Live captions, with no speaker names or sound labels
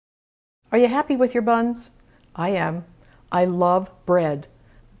Are you happy with your buns? I am. I love bread.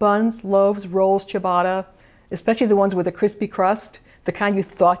 Buns, loaves, rolls, ciabatta, especially the ones with a crispy crust, the kind you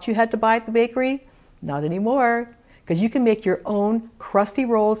thought you had to buy at the bakery. Not anymore, because you can make your own crusty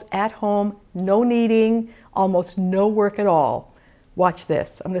rolls at home, no kneading, almost no work at all. Watch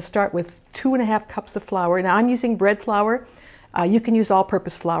this. I'm going to start with 2½ cups of flour. Now I'm using bread flour. You can use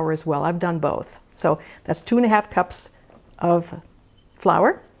all-purpose flour as well. I've done both. So that's 2½ cups of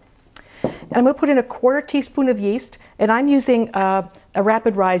flour. And I'm going to put in a 1/4 teaspoon of yeast, and I'm using a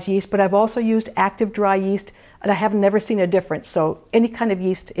rapid rise yeast, but I've also used active dry yeast, and I have never seen a difference. So any kind of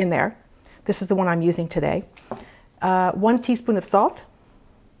yeast in there. This is the one I'm using today. 1 teaspoon of salt.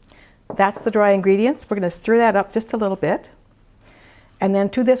 That's the dry ingredients. We're going to stir that up just a little bit. And then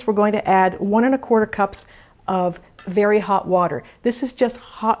to this, we're going to add 1¼ cups of very hot water. This is just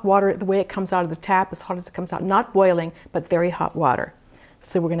hot water the way it comes out of the tap, as hot as it comes out, not boiling, but very hot water.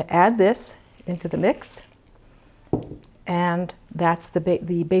 So we're going to add this into the mix, and that's the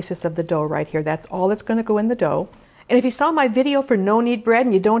basis of the dough right here. That's all that's going to go in the dough. And if you saw my video for no-knead bread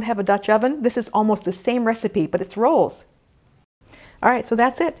and you don't have a Dutch oven, this is almost the same recipe, but it's rolls. All right, so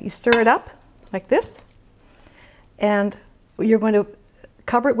that's it. You stir it up like this, and you're going to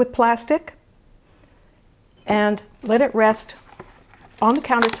cover it with plastic and let it rest on the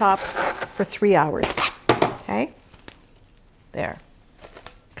countertop for 3 hours. Okay? There.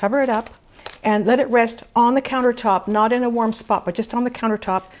 Cover it up and let it rest on the countertop, not in a warm spot, but just on the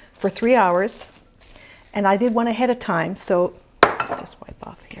countertop for 3 hours. And I did one ahead of time, so just wipe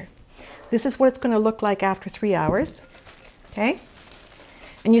off here. This is what it's going to look like after 3 hours. Okay?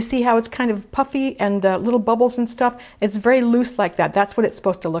 And you see how it's kind of puffy and little bubbles and stuff? It's very loose like that. That's what it's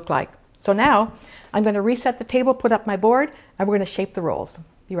supposed to look like. So now I'm going to reset the table, put up my board, and we're going to shape the rolls.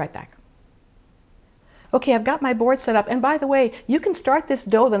 Be right back. Okay, I've got my board set up. And by the way, you can start this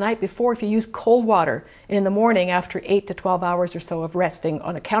dough the night before if you use cold water. And in the morning, after 8 to 12 hours or so of resting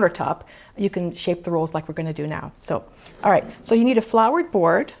on a countertop, you can shape the rolls like we're going to do now. So, all right, so you need a floured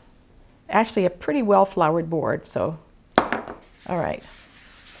board, actually a pretty well floured board. So, all right,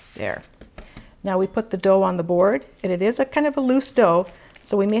 there. Now we put the dough on the board, and it is a kind of a loose dough,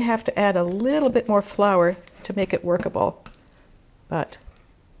 so we may have to add a little bit more flour to make it workable. But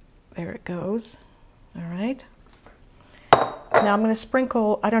there it goes. All right. Now I'm going to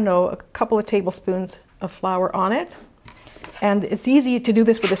sprinkle, I don't know, a couple of tablespoons of flour on it. And it's easy to do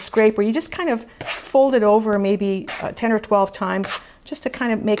this with a scraper. You just kind of fold it over maybe 10 or 12 times just to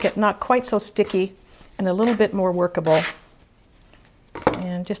kind of make it not quite so sticky and a little bit more workable.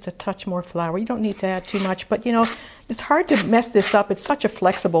 And just a touch more flour. You don't need to add too much, but you know, it's hard to mess this up. It's such a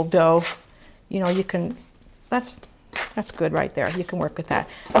flexible dough. You know, you can, that's good right there. You can work with that.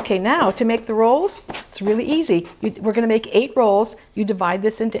 Okay, now to make the rolls, it's really easy. We're going to make 8 rolls. You divide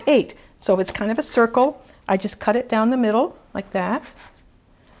this into 8. So it's kind of a circle. I just cut it down the middle like that.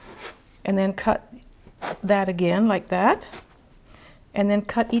 And then cut that again like that. And then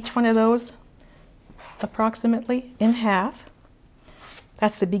cut each one of those approximately in half.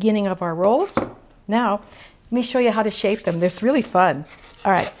 That's the beginning of our rolls. Now, let me show you how to shape them. This is really fun.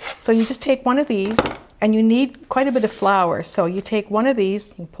 All right, so you just take one of these, and you need quite a bit of flour. So you take one of these,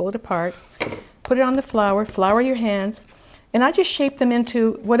 you can pull it apart, put it on the flour, flour your hands, and I just shape them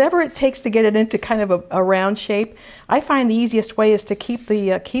into whatever it takes to get it into kind of a round shape. I find the easiest way is to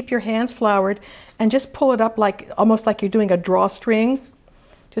keep your hands floured and just pull it up like almost like you're doing a drawstring.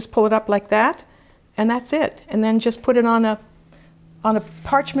 Just pull it up like that, and that's it. And then just put it on a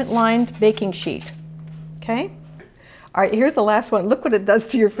parchment-lined baking sheet. Okay? All right, here's the last one. Look what it does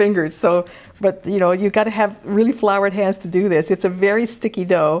to your fingers. So, but you know, you've got to have really floured hands to do this. It's a very sticky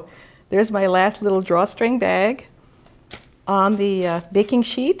dough. There's my last little drawstring bag on the baking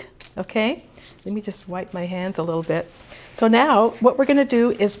sheet. Okay, let me just wipe my hands a little bit. So now what we're going to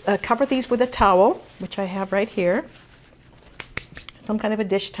do is cover these with a towel, which I have right here, some kind of a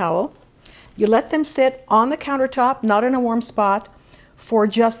dish towel. You let them sit on the countertop, not in a warm spot, for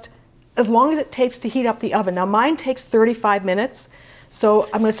just as long as it takes to heat up the oven. Now mine takes 35 minutes, so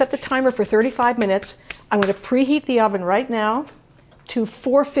I'm going to set the timer for 35 minutes. I'm going to preheat the oven right now to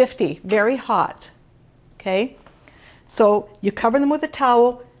 450, very hot. Okay? So you cover them with a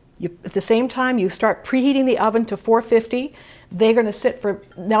towel. At the same time, you start preheating the oven to 450. They're going to sit for,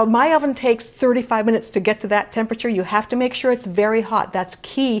 now my oven takes 35 minutes to get to that temperature. You have to make sure it's very hot. That's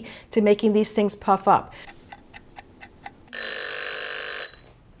key to making these things puff up.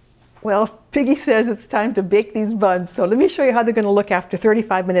 Well, Piggy says it's time to bake these buns, so let me show you how they're going to look after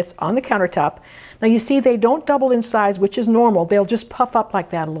 35 minutes on the countertop. Now you see they don't double in size, which is normal. They'll just puff up like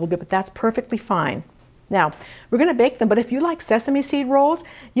that a little bit, but that's perfectly fine. Now, we're going to bake them, but if you like sesame seed rolls,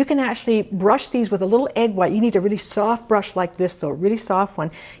 you can actually brush these with a little egg white. You need a really soft brush like this, though, a really soft one.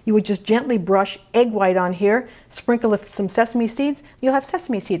 You would just gently brush egg white on here, sprinkle some sesame seeds, you'll have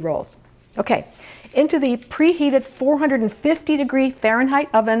sesame seed rolls. Okay, into the preheated 450-degree Fahrenheit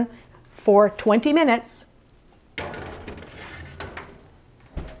oven for 20 minutes.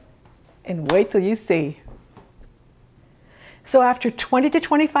 And wait till you see. So after 20 to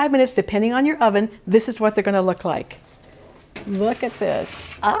 25 minutes, depending on your oven, this is what they're going to look like. Look at this.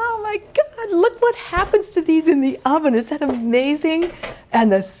 Oh my God, look what happens to these in the oven. Is that amazing?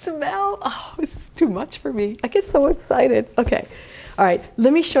 And the smell, oh, this is too much for me. I get so excited. Okay, all right,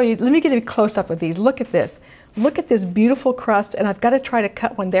 let me show you, let me get a close-up of these. Look at this. Look at this beautiful crust, and I've got to try to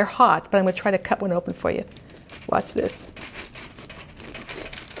cut one. They're hot, but I'm going to try to cut one open for you. Watch this.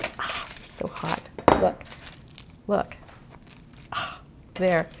 Oh, they're so hot. Look, look.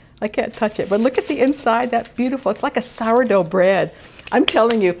 There, I can't touch it, but look at the inside, that's beautiful. It's like a sourdough bread. I'm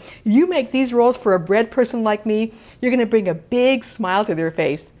telling you, you make these rolls for a bread person like me, you're going to bring a big smile to their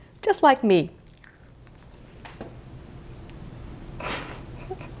face, just like me.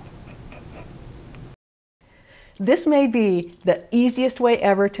 This may be the easiest way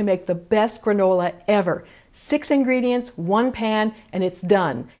ever to make the best granola ever. 6 ingredients, 1 pan, and it's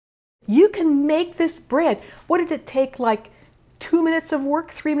done. You can make this bread. What did it take, like 2 minutes of work,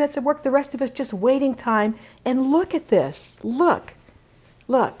 3 minutes of work, the rest of us just waiting time. And look at this. Look,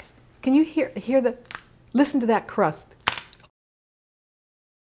 look. Can you hear listen to that crust.